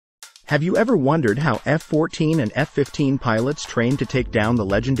Have you ever wondered how F-14 and F-15 pilots train to take down the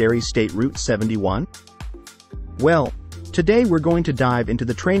legendary State Route 71? Well, today we're going to dive into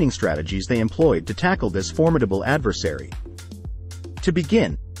the training strategies they employed to tackle this formidable adversary. To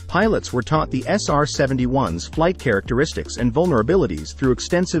begin, pilots were taught the SR71's flight characteristics and vulnerabilities through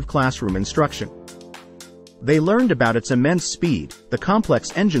extensive classroom instruction. They learned about its immense speed, the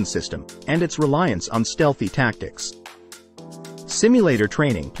complex engine system, and its reliance on stealthy tactics. Simulator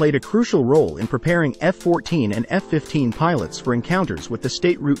training played a crucial role in preparing F-14 and F-15 pilots for encounters with the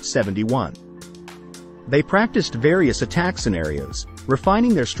State Route 71. They practiced various attack scenarios,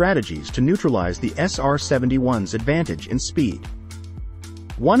 refining their strategies to neutralize the SR-71's advantage in speed.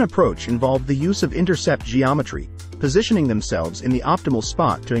 One approach involved the use of intercept geometry, positioning themselves in the optimal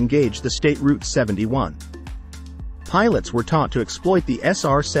spot to engage the State Route 71. Pilots were taught to exploit the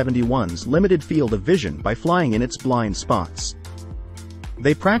SR-71's limited field of vision by flying in its blind spots.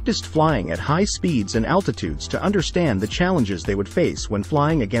 They practiced flying at high speeds and altitudes to understand the challenges they would face when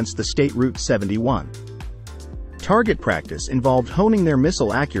flying against the State Route 71. Target practice involved honing their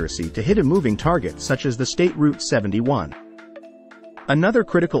missile accuracy to hit a moving target such as the State Route 71. Another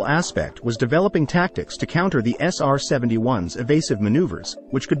critical aspect was developing tactics to counter the SR-71's evasive maneuvers,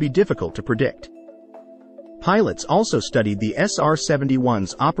 which could be difficult to predict. Pilots also studied the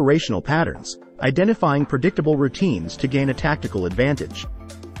SR-71's operational patterns, identifying predictable routines to gain a tactical advantage.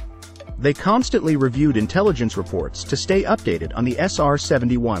 They constantly reviewed intelligence reports to stay updated on the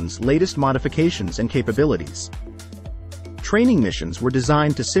SR-71's latest modifications and capabilities. Training missions were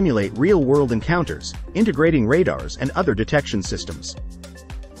designed to simulate real-world encounters, integrating radars and other detection systems.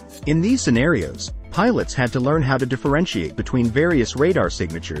 In these scenarios, pilots had to learn how to differentiate between various radar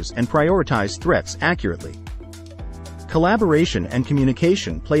signatures and prioritize threats accurately. Collaboration and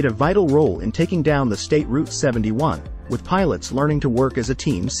communication played a vital role in taking down the State Route 71, with pilots learning to work as a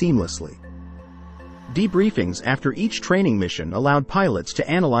team seamlessly. Debriefings after each training mission allowed pilots to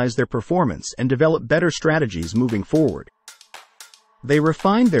analyze their performance and develop better strategies moving forward. They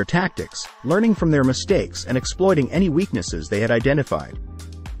refined their tactics, learning from their mistakes and exploiting any weaknesses they had identified.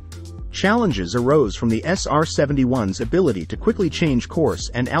 Challenges arose from the SR-71's ability to quickly change course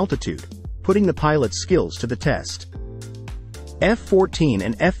and altitude, putting the pilot's skills to the test. F-14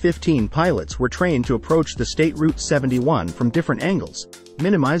 and F-15 pilots were trained to approach the State Route 71 from different angles,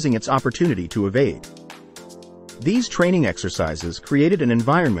 minimizing its opportunity to evade. These training exercises created an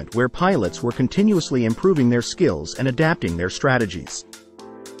environment where pilots were continuously improving their skills and adapting their strategies.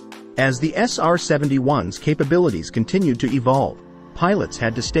 As the SR-71's capabilities continued to evolve, pilots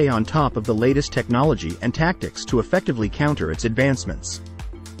had to stay on top of the latest technology and tactics to effectively counter its advancements.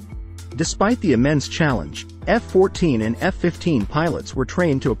 Despite the immense challenge, F-14 and F-15 pilots were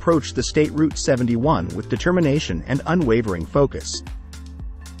trained to approach the State Route 71 with determination and unwavering focus.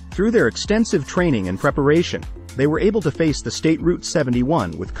 Through their extensive training and preparation, they were able to face the State Route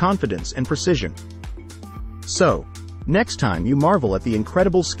 71 with confidence and precision. So, next time you marvel at the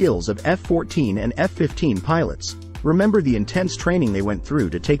incredible skills of F-14 and F-15 pilots, remember the intense training they went through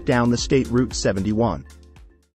to take down the State Route 71.